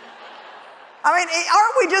 I mean,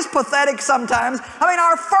 aren't we just pathetic sometimes? I mean,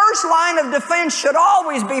 our first line of defense should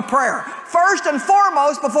always be prayer. First and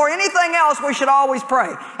foremost, before anything else, we should always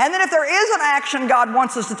pray. And then if there is an action God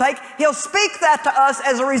wants us to take, He'll speak that to us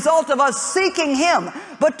as a result of us seeking Him.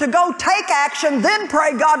 But to go take action, then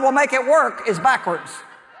pray God will make it work is backwards.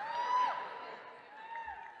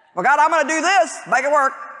 Well, God, I'm going to do this. Make it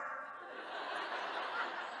work.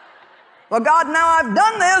 Well, God, now I've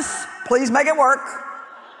done this. Please make it work.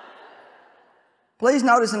 Please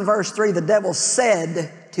notice in verse 3, the devil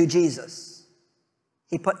said to Jesus.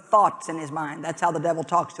 He put thoughts in his mind. That's how the devil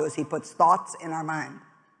talks to us. He puts thoughts in our mind.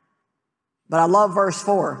 But I love verse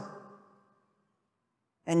 4.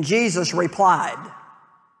 And Jesus replied,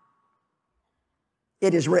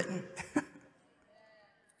 it is written.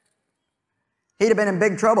 He'd have been in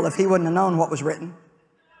big trouble if he wouldn't have known what was written.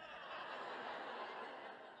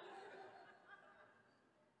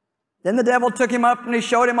 Then the devil took him up and he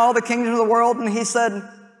showed him all the kingdoms of the world and he said,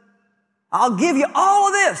 I'll give you all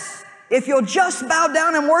of this if you'll just bow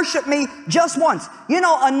down and worship me just once. You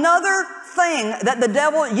know, another thing that the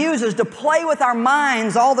devil uses to play with our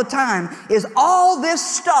minds all the time is all this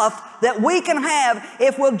stuff that we can have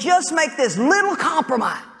if we'll just make this little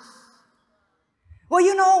compromise. Well,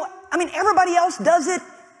 you know, I mean, everybody else does it.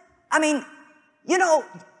 I mean, you know,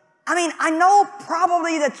 I know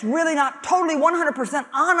probably that's really not totally 100%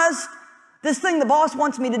 honest, this thing the boss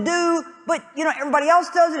wants me to do, but, you know, everybody else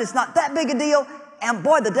does it. It's not that big a deal. And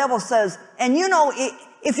boy, the devil says, and you know,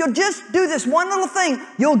 if you'll just do this one little thing,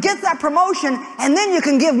 you'll get that promotion, and then you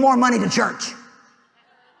can give more money to church.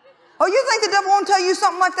 Oh, you think the devil won't tell you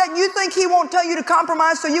something like that? You think he won't tell you to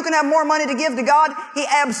compromise so you can have more money to give to God? He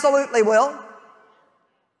absolutely will.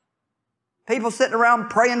 People sitting around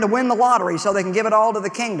praying to win the lottery so they can give it all to the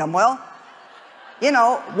kingdom. Well, you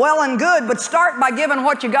know, well and good, but start by giving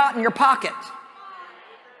what you got in your pocket.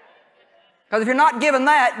 Because if you're not giving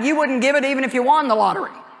that, you wouldn't give it even if you won the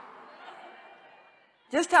lottery.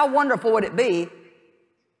 Just how wonderful would it be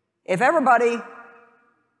if everybody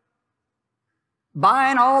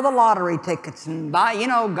buying all the lottery tickets and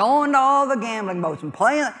going to all the gambling boats and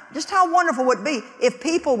playing, just how wonderful would it be if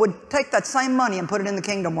people would take that same money and put it in the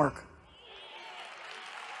kingdom work?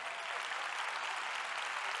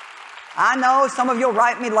 I know some of you will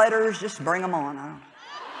write me letters. Just bring them on.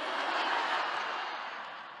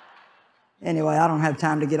 Anyway, I don't have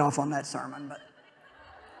time to get off on that sermon, but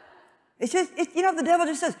it's just, the devil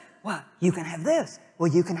just says, well, you can have this.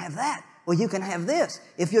 Well, you can have that. Well, you can have this.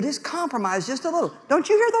 If you'll just compromise just a little. Don't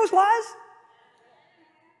you hear those lies?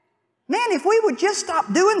 Man, if we would just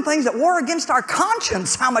stop doing things that war against our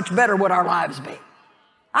conscience, how much better would our lives be?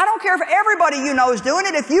 I don't care if everybody you know is doing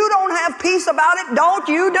it. If you don't have peace about it, don't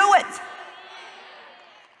you do it.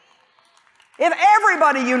 If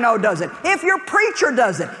everybody you know does it, if your preacher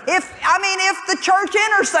does it, if the church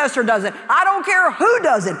intercessor does it, I don't care who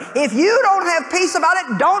does it. If you don't have peace about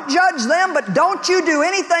it, don't judge them, but don't you do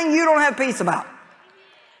anything you don't have peace about.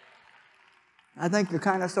 I think you're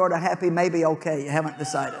kind of sort of happy, maybe okay. You haven't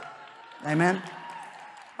decided. Amen?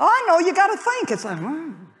 Oh, I know, you got to think. It's like,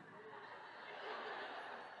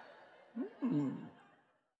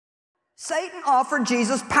 Satan offered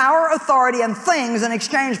Jesus power, authority, and things in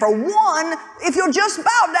exchange for one, if you'll just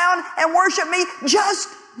bow down and worship me just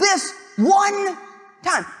this one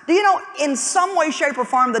time. Do you know, in some way, shape, or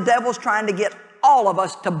form, the devil's trying to get all of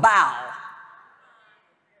us to bow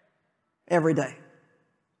every day.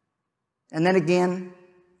 And then again,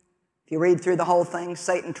 if you read through the whole thing,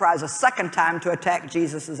 Satan tries a second time to attack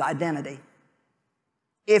Jesus' identity.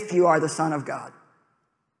 If you are the Son of God,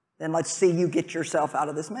 then let's see you get yourself out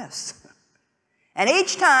of this mess. And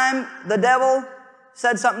each time the devil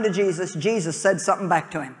said something to Jesus, Jesus said something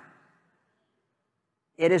back to him.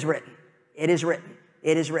 It is written. It is written.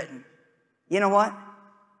 It is written. You know what?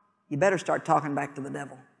 You better start talking back to the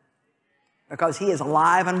devil, because he is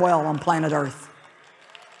alive and well on planet Earth.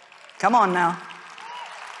 Come on now.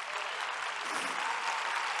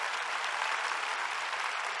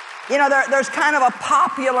 You know, there's kind of a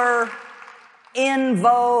popular, in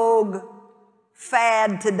vogue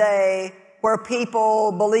fad today where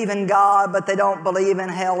people believe in God, but they don't believe in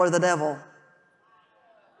hell or the devil.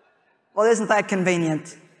 Well, isn't that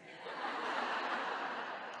convenient?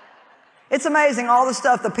 It's amazing all the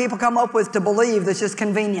stuff that people come up with to believe that's just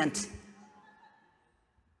convenient.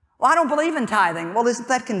 Well, I don't believe in tithing. Well, isn't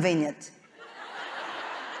that convenient?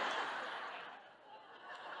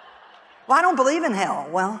 Well, I don't believe in hell.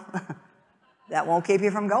 Well, that won't keep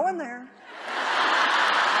you from going there.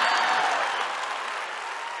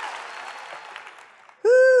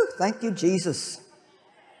 Whew, thank you, Jesus.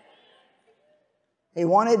 He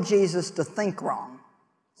wanted Jesus to think wrong,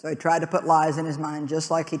 so he tried to put lies in his mind, just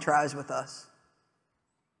like he tries with us.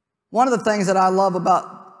 One of the things that I love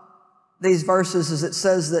about these verses is it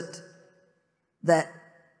says that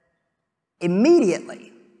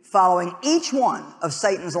immediately following each one of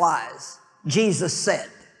Satan's lies, Jesus said,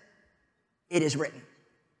 it is written.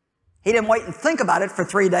 He didn't wait and think about it for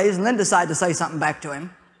 3 days and then decide to say something back to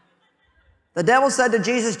him. The devil said to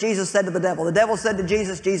Jesus, Jesus said to the devil. The devil said to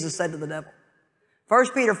Jesus, Jesus said to the devil.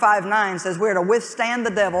 1 Peter 5:9 says we're to withstand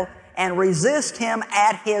the devil and resist him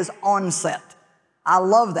at his onset. I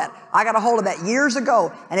love that. I got a hold of that years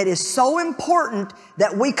ago, and it is so important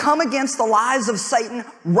that we come against the lies of Satan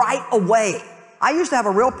right away. I used to have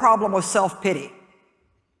a real problem with self-pity.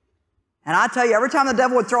 And I tell you, every time the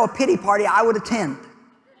devil would throw a pity party, I would attend.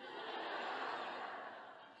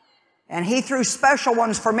 And he threw special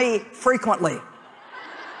ones for me frequently.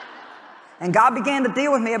 And God began to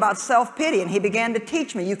deal with me about self-pity, and he began to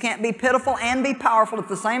teach me you can't be pitiful and be powerful at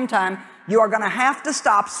the same time. You are going to have to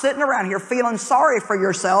stop sitting around here feeling sorry for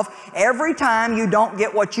yourself every time you don't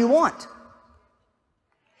get what you want.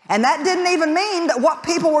 And that didn't even mean that what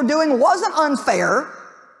people were doing wasn't unfair.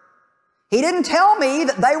 He didn't tell me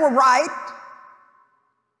that they were right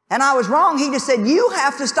and I was wrong. He just said, you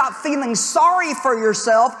have to stop feeling sorry for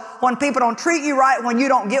yourself when people don't treat you right, when you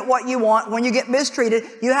don't get what you want, when you get mistreated.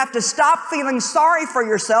 You have to stop feeling sorry for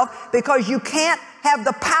yourself, because you can't have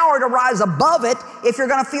the power to rise above it if you're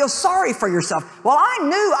going to feel sorry for yourself. Well, I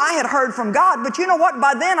knew I had heard from God, but you know what?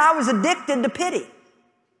 By then I was addicted to pity.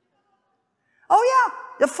 Oh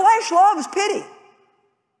yeah, the flesh loves pity.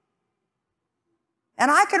 And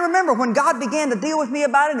I can remember when God began to deal with me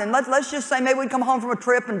about it, and let's just say maybe we'd come home from a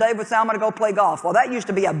trip and Dave would say, I'm going to go play golf. Well, that used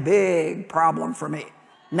to be a big problem for me.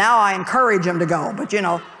 Now I encourage him to go, but you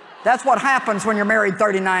know, that's what happens when you're married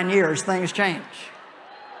 39 years. Things change.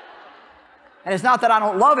 And it's not that I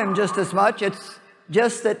don't love him just as much, it's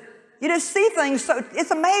just that you just see things, so it's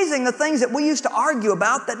amazing the things that we used to argue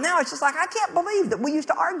about that now it's just like, I can't believe that we used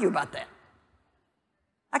to argue about that.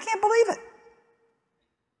 I can't believe it.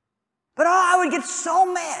 But I would get so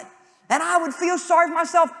mad, and I would feel sorry for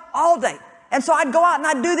myself all day. And so I'd go out and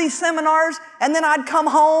I'd do these seminars, and then I'd come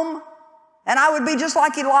home, and I would be just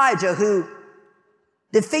like Elijah, who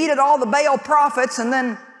defeated all the Baal prophets and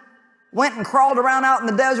then went and crawled around out in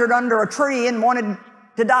the desert under a tree and wanted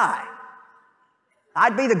to die.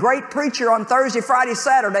 I'd be the great preacher on Thursday, Friday,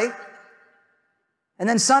 Saturday, and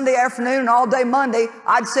then Sunday afternoon and all day Monday,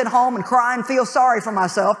 I'd sit home and cry and feel sorry for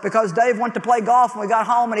myself because Dave went to play golf and we got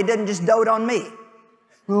home and he didn't just dote on me.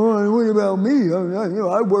 Oh, what about me?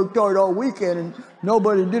 I worked hard all weekend and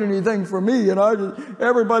nobody did anything for me, and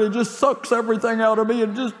everybody just sucks everything out of me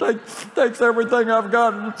and just takes everything I've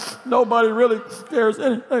got, and nobody really cares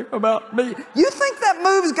anything about me. You think that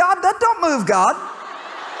moves God? That don't move God.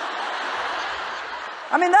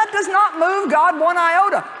 I mean, that does not move God one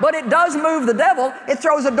iota, but it does move the devil. It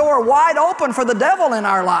throws a door wide open for the devil in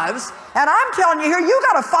our lives. And I'm telling you here, you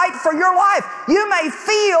got to fight for your life. You may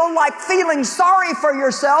feel like feeling sorry for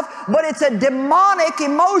yourself, but it's a demonic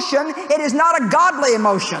emotion. It is not a godly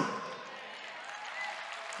emotion.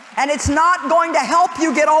 And it's not going to help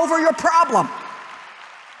you get over your problem.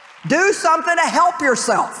 Do something to help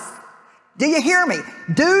yourself. Do you hear me?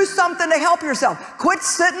 Do something to help yourself. Quit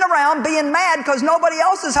sitting around being mad because nobody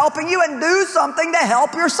else is helping you, and do something to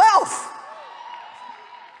help yourself.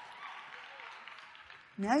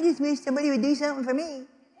 I just wish somebody would do something for me.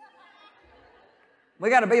 We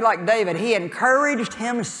got to be like David. He encouraged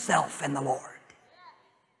himself in the Lord.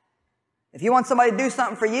 If you want somebody to do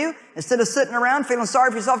something for you, instead of sitting around feeling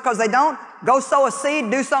sorry for yourself because they don't, go sow a seed,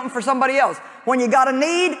 do something for somebody else. When you got a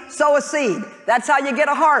need, sow a seed. That's how you get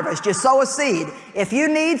a harvest. You sow a seed. If you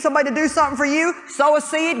need somebody to do something for you, sow a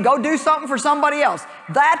seed, go do something for somebody else.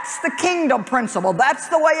 That's the kingdom principle. That's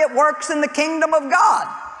the way it works in the kingdom of God.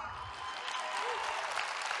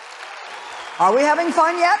 Are we having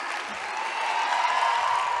fun yet?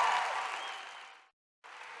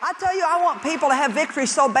 I tell you, I want people to have victory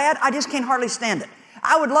so bad, I just can't hardly stand it.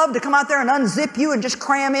 I would love to come out there and unzip you and just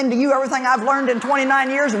cram into you everything I've learned in 29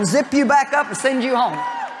 years and zip you back up and send you home.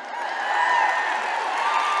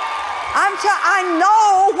 I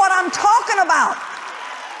know what I'm talking about.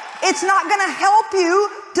 It's not going to help you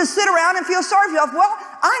to sit around and feel sorry for yourself. Well,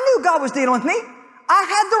 I knew God was dealing with me. I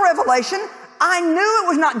had the revelation. I knew it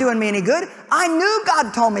was not doing me any good. I knew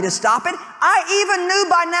God told me to stop it. I even knew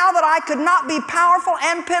by now that I could not be powerful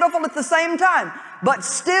and pitiful at the same time. But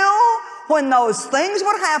still, when those things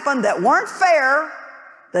would happen that weren't fair,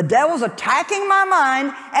 the devil's attacking my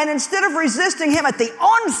mind, and instead of resisting him at the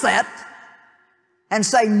onset and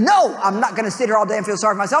say, no, I'm not going to sit here all day and feel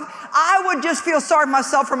sorry for myself, I would just feel sorry for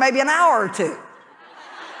myself for maybe an hour or two.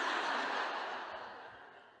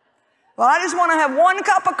 Well, I just want to have one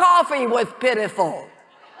cup of coffee with pitiful.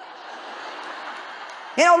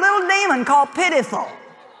 You know, a little demon called pitiful.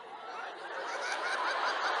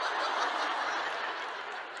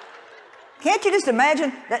 Can't you just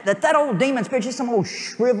imagine that old demon's picture, just some old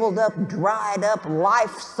shriveled up, dried up,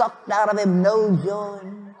 life sucked out of him, no joy,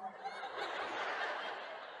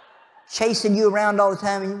 chasing you around all the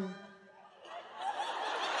time.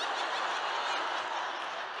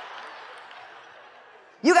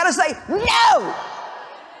 You got to say, no!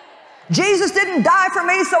 Jesus didn't die for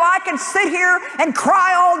me so I can sit here and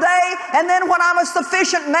cry all day, and then when I'm a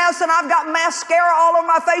sufficient mess and I've got mascara all over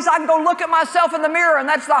my face, I can go look at myself in the mirror, and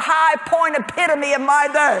that's the high point epitome of my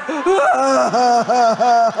day.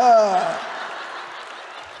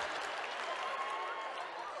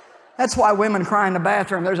 That's why women cry in the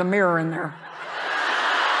bathroom. There's a mirror in there.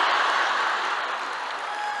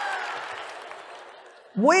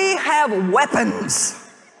 We have weapons.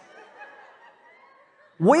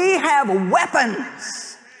 We have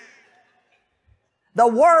weapons. The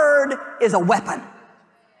Word is a weapon.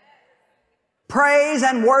 Praise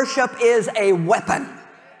and worship is a weapon.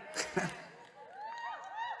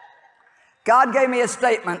 God gave me a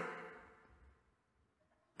statement,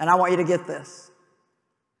 and I want you to get this.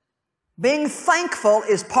 Being thankful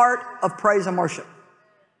is part of praise and worship.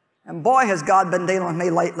 And boy, has God been dealing with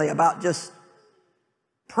me lately about just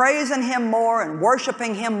praising Him more and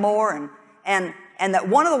worshiping Him more, and that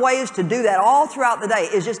one of the ways to do that all throughout the day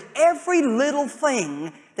is just every little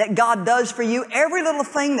thing that God does for you, every little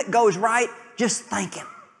thing that goes right, just thank Him.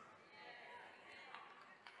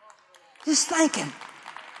 Just thank Him.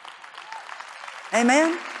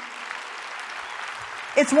 Amen?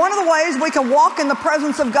 It's one of the ways we can walk in the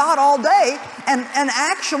presence of God all day and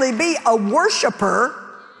actually be a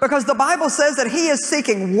worshiper, because the Bible says that He is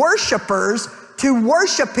seeking worshipers to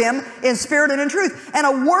worship Him in spirit and in truth. And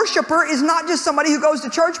a worshiper is not just somebody who goes to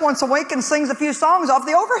church once a week and sings a few songs off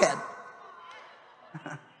the overhead.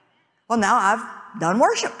 Well, now I've done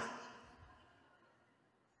worship.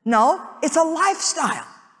 No, it's a lifestyle.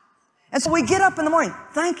 And so we get up in the morning.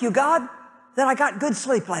 Thank you, God, that I got good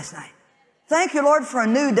sleep last night. Thank you, Lord, for a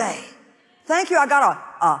new day. Thank you, I got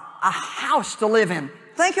a house to live in.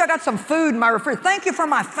 Thank you, I got some food in my refrigerator. Thank you for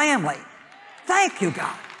my family. Thank you,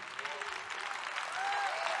 God.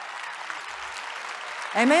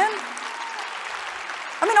 Amen?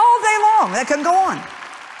 I mean, all day long, that can go on.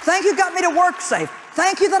 Thank you, got me to work safe.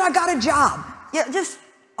 Thank you that I got a job. Yeah, just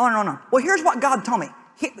on and on and on. Well, here's what God told me.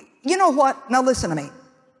 You know what? Now listen to me.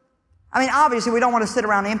 I mean, obviously we don't want to sit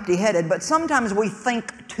around empty-headed, but sometimes we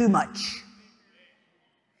think too much.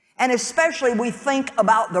 And especially we think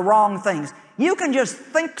about the wrong things. You can just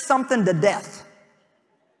think something to death.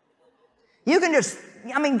 You can just,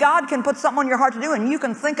 I mean, God can put something on your heart to do, and you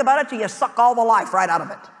can think about it till you suck all the life right out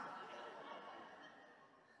of it.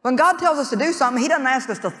 When God tells us to do something, He doesn't ask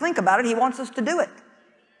us to think about it. He wants us to do it.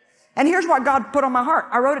 And here's what God put on my heart.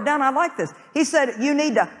 I wrote it down. I like this. He said, you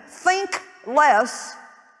need to think less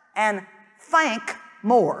and thank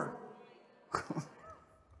more.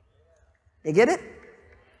 You get it?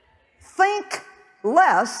 Think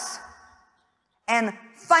less and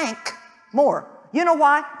thank more. You know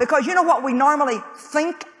why? Because you know what we normally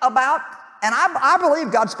think about? And I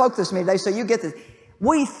believe God spoke this to me today, so you get this.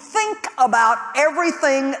 We think about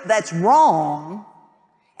everything that's wrong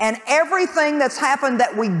and everything that's happened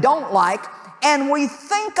that we don't like, and we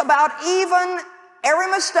think about even every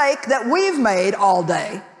mistake that we've made all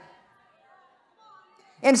day.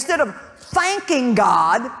 Instead of thanking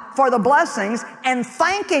God for the blessings and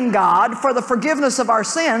thanking God for the forgiveness of our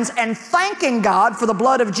sins and thanking God for the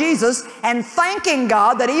blood of Jesus and thanking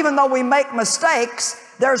God that even though we make mistakes,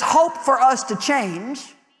 there's hope for us to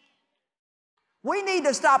change. We need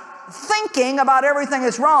to stop thinking about everything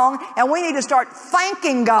that's wrong, and we need to start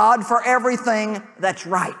thanking God for everything that's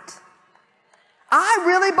right. I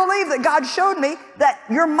really believe that God showed me that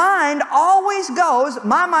your mind always goes,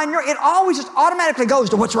 my mind, it always just automatically goes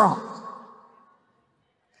to what's wrong.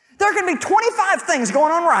 There can be 25 things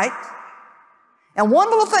going on right, and one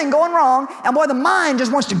little thing going wrong, and boy, the mind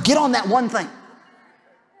just wants to get on that one thing.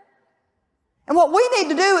 And what we need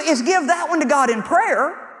to do is give that one to God in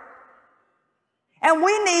prayer. And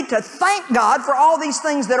we need to thank God for all these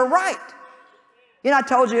things that are right. You know, I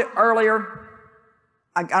told you earlier,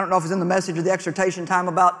 I don't know if it's in the message or the exhortation time,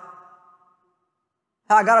 about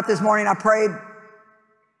how I got up this morning, I prayed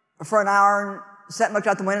for an hour and sat and looked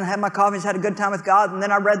out the window and had my coffee and just had a good time with God. And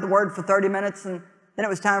then I read the Word for 30 minutes, and then it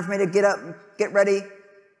was time for me to get up and get ready,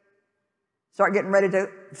 start getting ready to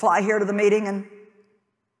fly here to the meeting. And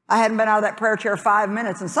I hadn't been out of that prayer chair 5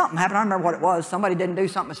 minutes, and something happened. I don't remember what it was. Somebody didn't do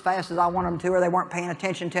something as fast as I wanted them to, or they weren't paying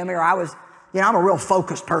attention to me, or I was, I'm a real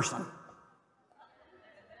focused person.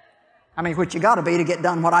 I mean, which you got to be to get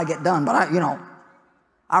done what I get done, but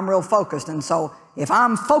I'm real focused. And so if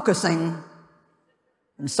I'm focusing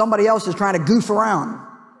and somebody else is trying to goof around,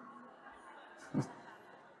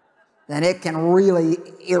 then it can really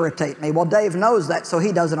irritate me. Well, Dave knows that, so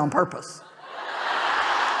he does it on purpose.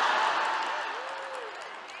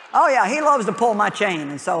 Oh yeah, he loves to pull my chain,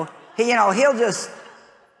 and so he'll just,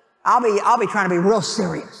 I'll be trying to be real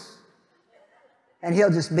serious, and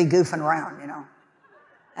he'll just be goofing around, And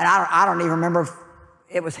I don't even remember if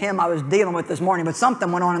it was him I was dealing with this morning, but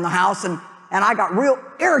something went on in the house, and I got real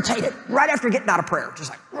irritated right after getting out of prayer, just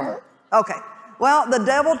like, okay. Well, the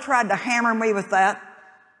devil tried to hammer me with that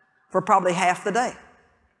for probably half the day.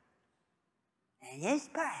 And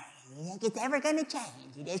just pray, you think it's ever going to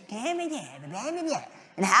change? You just can't be there, blah, blah, blah.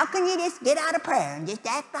 And how can you just get out of prayer and just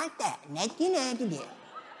act like that? And that's you know to do.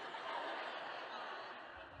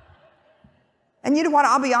 And you know what?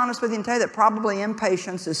 I'll be honest with you and tell you that probably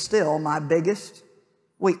impatience is still my biggest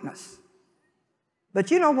weakness.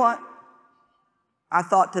 But you know what? I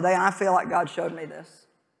thought today, and I feel like God showed me this.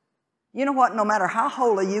 You know what? No matter how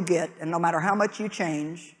holy you get, and no matter how much you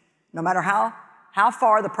change, no matter how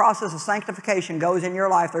far the process of sanctification goes in your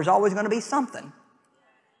life, there's always going to be something.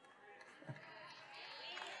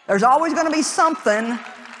 There's always going to be something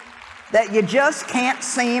that you just can't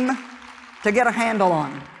seem to get a handle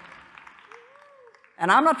on.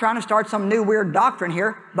 And I'm not trying to start some new weird doctrine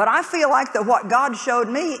here, but I feel like that what God showed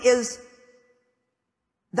me is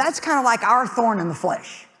that's kind of like our thorn in the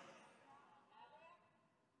flesh.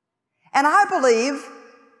 And I believe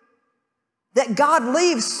that God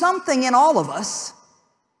leaves something in all of us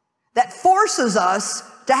that forces us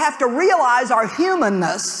to have to realize our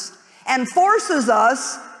humanness and forces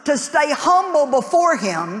us to stay humble before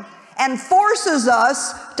Him and forces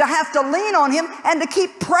us to have to lean on Him and to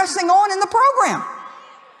keep pressing on in the program.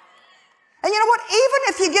 And you know what? Even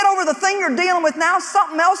if you get over the thing you're dealing with now,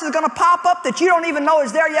 something else is going to pop up that you don't even know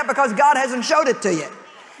is there yet because God hasn't showed it to you.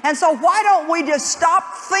 And so why don't we just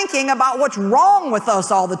stop thinking about what's wrong with us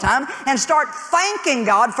all the time and start thanking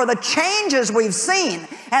God for the changes we've seen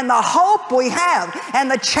and the hope we have and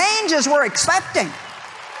the changes we're expecting.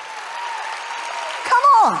 Come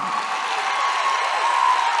on.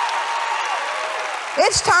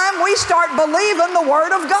 It's time we start believing the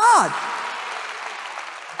Word of God.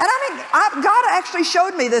 And God actually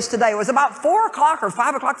showed me this today. It was about 4 o'clock or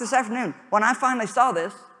 5 o'clock this afternoon when I finally saw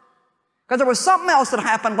this. Because there was something else that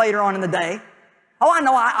happened later on in the day. Oh, I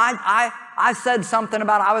know, I said something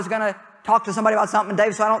about I was going to talk to somebody about something,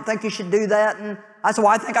 Dave, so I don't think you should do that. And I said,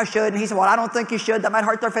 well, I think I should. And he said, well, I don't think you should. That might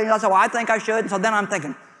hurt their feelings. I said, well, I think I should. And so then I'm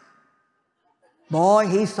thinking, boy,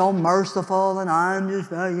 he's so merciful, and I'm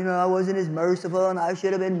just, I wasn't as merciful, and I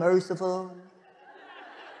should have been merciful.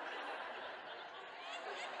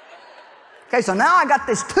 Okay, so now I got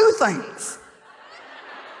these two things.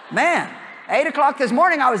 Man, 8 o'clock this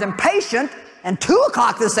morning I was impatient, and 2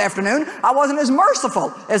 o'clock this afternoon I wasn't as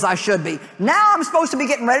merciful as I should be. Now I'm supposed to be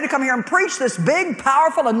getting ready to come here and preach this big,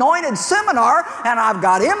 powerful, anointed seminar, and I've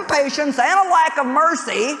got impatience and a lack of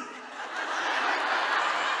mercy.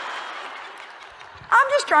 I'm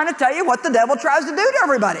just trying to tell you what the devil tries to do to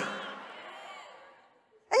everybody. And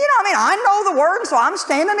I know the word, so I'm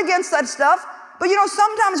standing against that stuff. But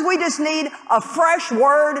sometimes we just need a fresh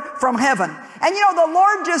word from heaven. And the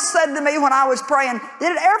Lord just said to me when I was praying,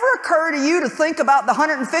 did it ever occur to you to think about the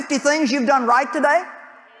 150 things you've done right today?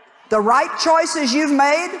 The right choices you've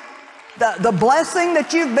made? The blessing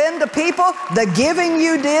that you've been to people? The giving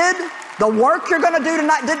you did? The work you're going to do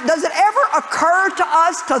tonight? Does it ever occur to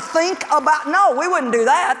us to think about? No, we wouldn't do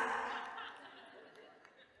that.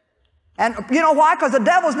 And you know why? Because the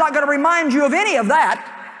devil's not going to remind you of any of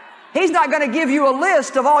that. He's not going to give you a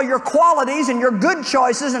list of all your qualities and your good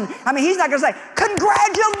choices. And he's not going to say,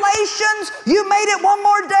 congratulations, you made it one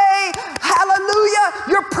more day. Hallelujah,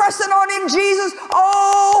 you're pressing on in Jesus.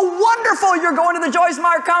 Oh, wonderful, you're going to the Joyce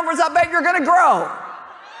Meyer conference. I bet you're going to grow.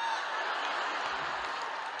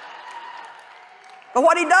 But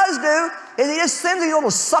what he does do is he just sends these little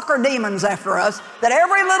sucker demons after us, that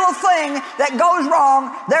every little thing that goes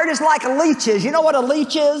wrong, they're just like leeches. You know what a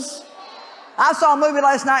leech is? I saw a movie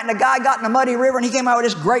last night, and a guy got in a muddy river, and he came out with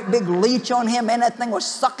this great big leech on him, and that thing was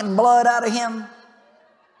sucking blood out of him.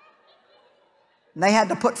 And they had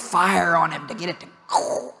to put fire on him to get it to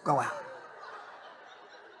go out.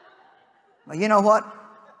 Well, you know what?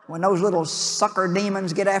 When those little sucker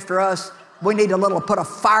demons get after us, we need to put a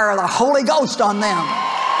fire of the Holy Ghost on them.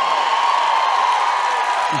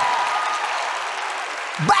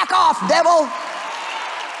 Back off, devil.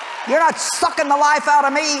 You're not sucking the life out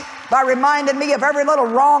of me by reminding me of every little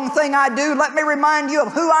wrong thing I do. Let me remind you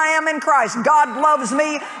of who I am in Christ. God loves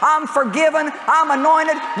me. I'm forgiven. I'm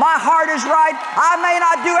anointed. My heart is right. I may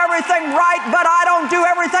not do everything right, but I don't do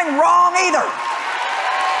everything wrong either.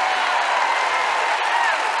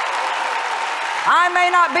 I may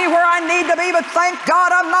not be where I need to be, but thank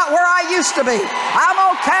God I'm not where I used to be. I'm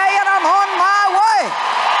okay, and I'm on my way.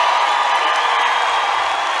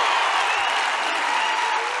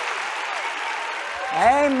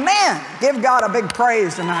 Amen. Give God a big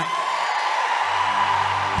praise tonight.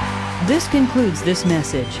 This concludes this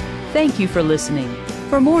message. Thank you for listening.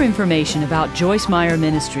 For more information about Joyce Meyer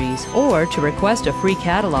Ministries or to request a free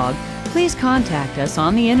catalog, please contact us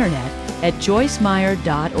on the internet at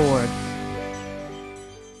joycemeyer.org.